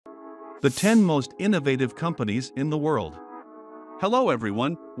The 10 most innovative companies in the world. Hello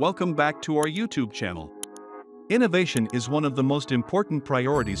everyone, welcome back to our YouTube channel. Innovation is one of the most important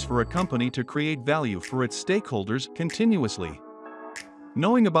priorities for a company to create value for its stakeholders continuously.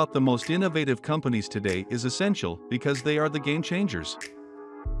 Knowing about the most innovative companies today is essential because they are the game changers.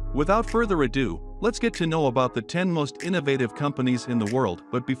 Without further ado, let's get to know about the 10 most innovative companies in the world.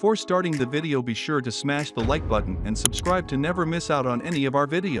 But before starting the video, be sure to smash the like button and subscribe to never miss out on any of our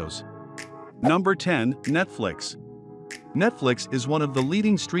videos. Number 10, Netflix. Netflix is one of the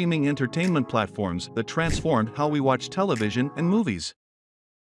leading streaming entertainment platforms that transformed how we watch television and movies.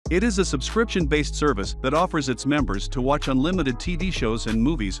 It is a subscription-based service that offers its members to watch unlimited TV shows and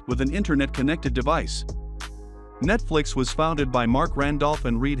movies with an internet-connected device. Netflix was founded by Mark Randolph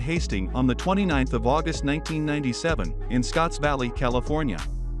and Reed Hastings on the 29th of August 1997 in Scotts Valley, California.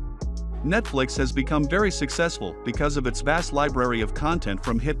 Netflix has become very successful because of its vast library of content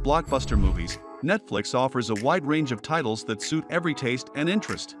from hit blockbuster movies. Netflix offers a wide range of titles that suit every taste and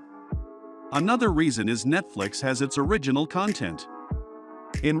interest. Another reason is Netflix has its original content.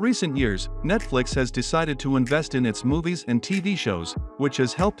 In recent years, Netflix has decided to invest in its movies and TV shows, which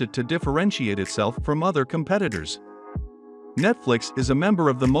has helped it to differentiate itself from other competitors. Netflix is a member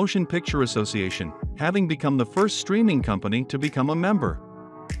of the Motion Picture Association, having become the first streaming company to become a member.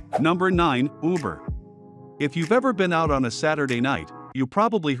 Number 9, Uber. If you've ever been out on a Saturday night, you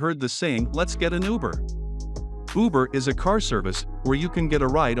probably heard the saying, "Let's get an Uber." Uber is a car service where you can get a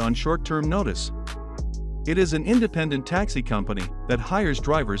ride on short-term notice. It is an independent taxi company that hires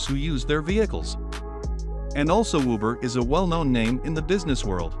drivers who use their vehicles. And also, Uber is a well-known name in the business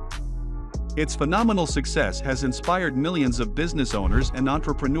world. Its phenomenal success has inspired millions of business owners and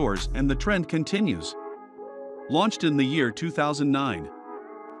entrepreneurs, and the trend continues. Launched in the year 2009.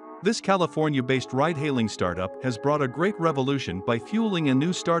 This California-based ride-hailing startup has brought a great revolution by fueling a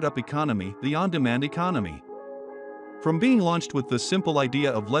new startup economy, the on-demand economy. From being launched with the simple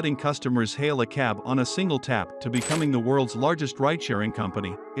idea of letting customers hail a cab on a single tap to becoming the world's largest ride-sharing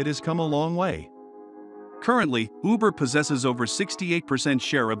company, it has come a long way. Currently, Uber possesses over 68%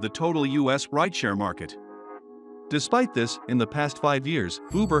 share of the total US rideshare market. Despite this, in the past 5 years,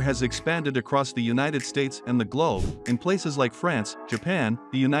 Uber has expanded across the United States and the globe, in places like France, Japan,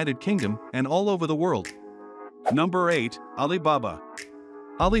 the United Kingdom, and all over the world. Number 8, Alibaba.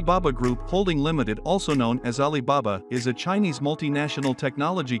 Alibaba Group Holding Limited, also known as Alibaba, is a Chinese multinational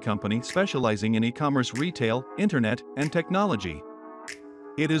technology company specializing in e-commerce retail, internet, and technology.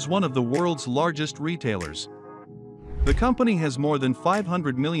 It is one of the world's largest retailers. The company has more than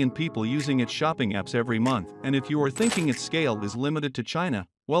 500 million people using its shopping apps every month, and if you are thinking its scale is limited to China,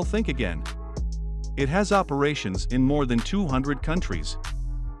 well, think again. It has operations in more than 200 countries.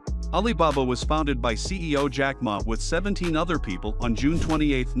 Alibaba was founded by CEO Jack Ma with 17 other people on June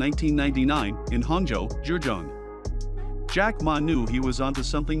 28, 1999, in Hangzhou, Zhejiang. Jack Ma knew he was onto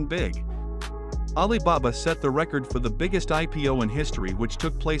something big. Alibaba set the record for the biggest IPO in history, which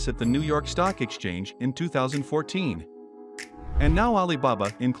took place at the New York Stock Exchange in 2014. And now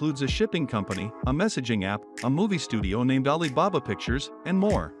Alibaba includes a shipping company, a messaging app, a movie studio named Alibaba Pictures, and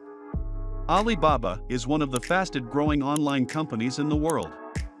more. Alibaba is one of the fastest-growing online companies in the world.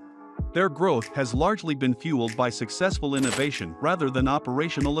 Their growth has largely been fueled by successful innovation rather than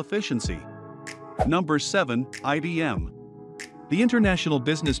operational efficiency. Number 7, IBM. The International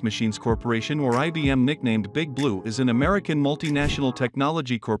Business Machines Corporation, or IBM, nicknamed Big Blue, is an American multinational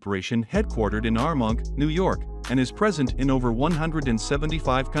technology corporation headquartered in Armonk, New York, and is present in over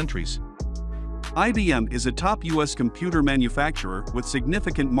 175 countries. IBM is a top U.S. computer manufacturer with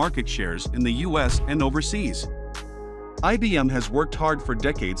significant market shares in the U.S. and overseas. IBM has worked hard for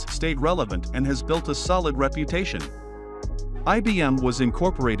decades, stayed relevant, and has built a solid reputation. IBM was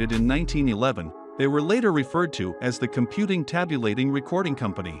incorporated in 1911. They were later referred to as the Computing Tabulating Recording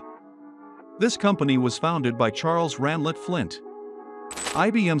Company. This company was founded by Charles Ranlett Flint.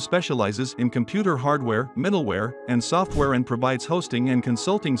 IBM specializes in computer hardware, middleware, and software, and provides hosting and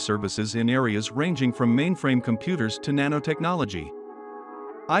consulting services in areas ranging from mainframe computers to nanotechnology.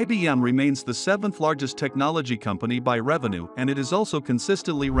 IBM remains the 7th largest technology company by revenue, and it is also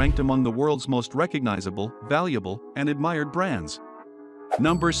consistently ranked among the world's most recognizable, valuable, and admired brands.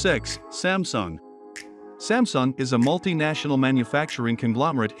 Number 6, Samsung. Samsung is a multinational manufacturing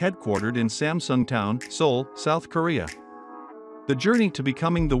conglomerate headquartered in Samsung Town, Seoul, South Korea. The journey to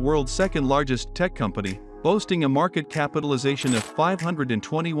becoming the world's second-largest tech company, boasting a market capitalization of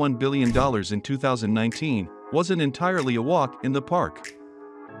 $521 billion in 2019, wasn't entirely a walk in the park.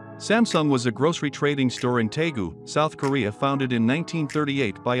 Samsung was a grocery trading store in Daegu, South Korea, founded in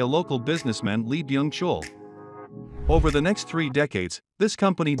 1938 by a local businessman, Lee Byung-chul. Over the next 3 decades, this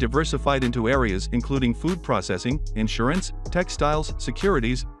company diversified into areas including food processing, insurance, textiles,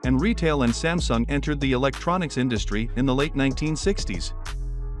 securities, and retail, and Samsung entered the electronics industry in the late 1960s.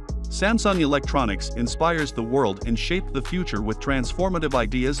 Samsung Electronics inspires the world and shaped the future with transformative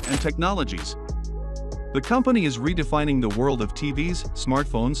ideas and technologies. The company is redefining the world of TVs,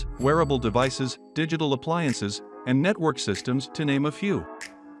 smartphones, wearable devices, digital appliances, and network systems, to name a few.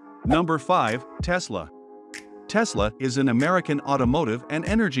 Number 5. Tesla. Tesla is an American automotive and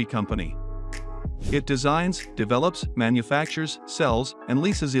energy company. It designs, develops, manufactures, sells, and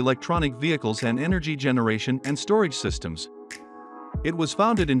leases electronic vehicles and energy generation and storage systems. It was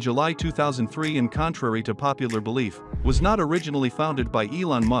founded in July 2003 and, contrary to popular belief, was not originally founded by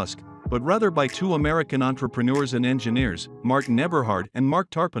Elon Musk, but rather by 2 American entrepreneurs and engineers, Martin Eberhard and Mark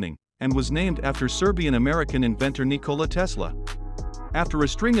Tarpenning, and was named after Serbian-American inventor Nikola Tesla. After a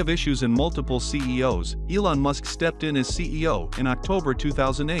string of issues and multiple CEOs, Elon Musk stepped in as CEO in October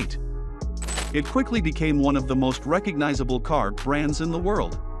 2008. It quickly became one of the most recognizable car brands in the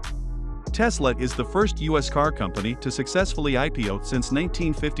world. Tesla is the first U.S. car company to successfully IPO since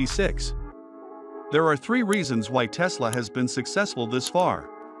 1956. There are 3 reasons why Tesla has been successful this far.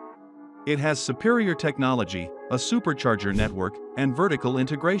 It has superior technology, a supercharger network, and vertical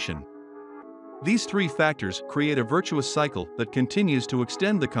integration. These 3 factors create a virtuous cycle that continues to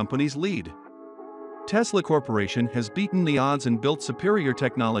extend the company's lead. Tesla Corporation has beaten the odds and built superior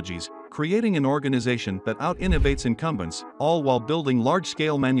technologies, creating an organization that out-innovates incumbents, all while building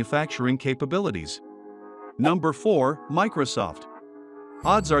large-scale manufacturing capabilities. Number 4. Microsoft.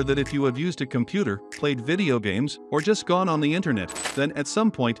 Odds are that if you have used a computer, played video games, or just gone on the internet, then at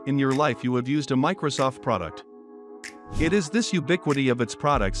some point in your life you have used a Microsoft product. It is this ubiquity of its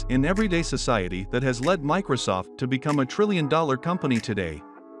products in everyday society that has led Microsoft to become a trillion-dollar company today.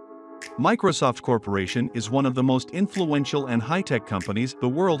 Microsoft Corporation is one of the most influential and high-tech companies the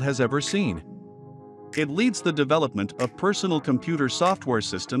world has ever seen. It leads the development of personal computer software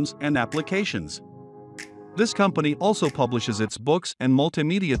systems and applications. This company also publishes its books and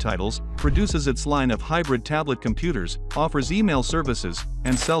multimedia titles, produces its line of hybrid tablet computers, offers email services,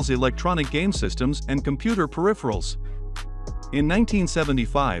 and sells electronic game systems and computer peripherals. In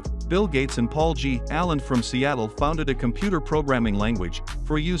 1975, Bill Gates and Paul G. Allen from Seattle founded a computer programming language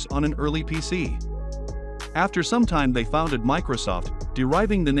for use on an early PC. After some time they founded Microsoft,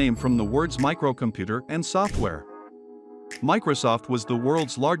 deriving the name from the words microcomputer and software. Microsoft was the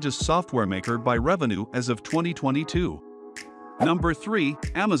world's largest software maker by revenue as of 2022. Number 3.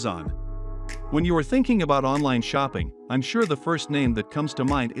 Amazon. When you are thinking about online shopping, I'm sure the first name that comes to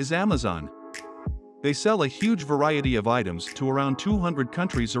mind is Amazon. They sell a huge variety of items to around 200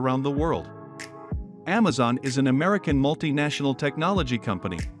 countries around the world. Amazon is an American multinational technology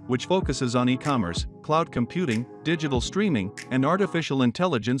company, which focuses on e-commerce, cloud computing, digital streaming, and artificial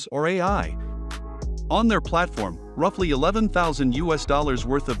intelligence or AI. On their platform, roughly $11,000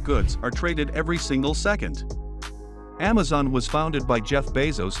 worth of goods are traded every single second. Amazon was founded by Jeff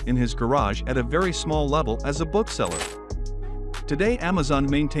Bezos in his garage at a very small level as a bookseller. Today Amazon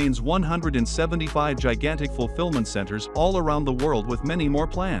maintains 175 gigantic fulfillment centers all around the world with many more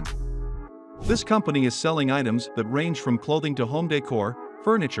planned. This company is selling items that range from clothing to home decor,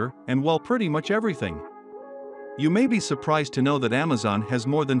 furniture, and well, pretty much everything. You may be surprised to know that Amazon has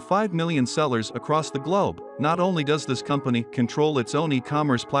more than 5 million sellers across the globe. Not only does this company control its own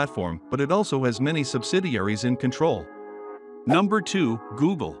e-commerce platform, but it also has many subsidiaries in control. Number 2.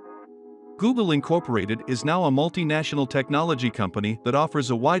 Google. Google Incorporated is now a multinational technology company that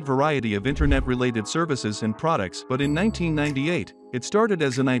offers a wide variety of internet-related services and products, but in 1998, it started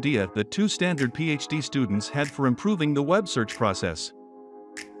as an idea that 2 standard PhD students had for improving the web search process.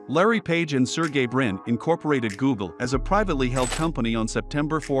 Larry Page and Sergey Brin incorporated Google as a privately held company on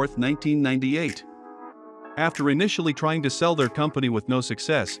September 4, 1998. After initially trying to sell their company with no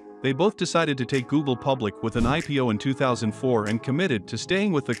success, they both decided to take Google public with an IPO in 2004 and committed to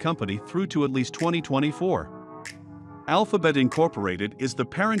staying with the company through to at least 2024. Alphabet Incorporated is the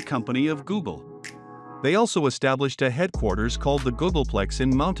parent company of Google. They also established a headquarters called the Googleplex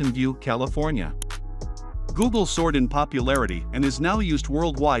in Mountain View, California. Google soared in popularity and is now used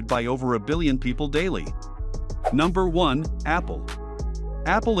worldwide by over 1 billion people daily. Number 1. Apple.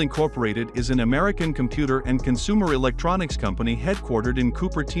 Apple Incorporated is an American computer and consumer electronics company headquartered in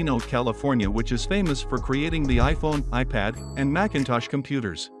Cupertino, California, which is famous for creating the iPhone, iPad, and Macintosh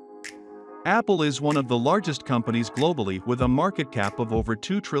computers. Apple is one of the largest companies globally with a market cap of over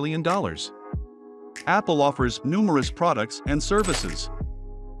 $2 trillion. Apple offers numerous products and services.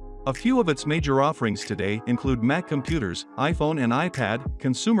 A few of its major offerings today include Mac computers, iPhone and iPad,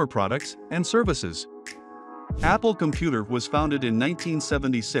 consumer products, and services. Apple Computer was founded in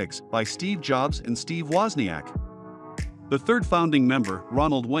 1976 by Steve Jobs and Steve Wozniak. The third founding member,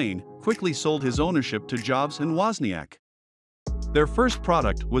 Ronald Wayne, quickly sold his ownership to Jobs and Wozniak. Their first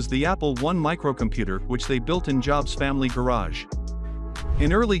product was the Apple I microcomputer, which they built in Jobs' family garage.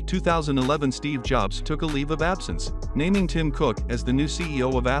 In early 2011, Steve Jobs took a leave of absence, naming Tim Cook as the new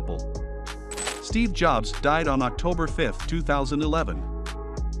CEO of Apple. Steve Jobs died on October 5, 2011.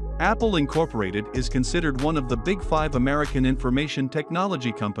 Apple Incorporated is considered one of the Big Five American information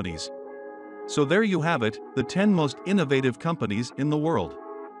technology companies. So there you have it, the 10 most innovative companies in the world.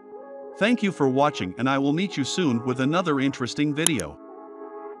 Thank you for watching, and I will meet you soon with another interesting video.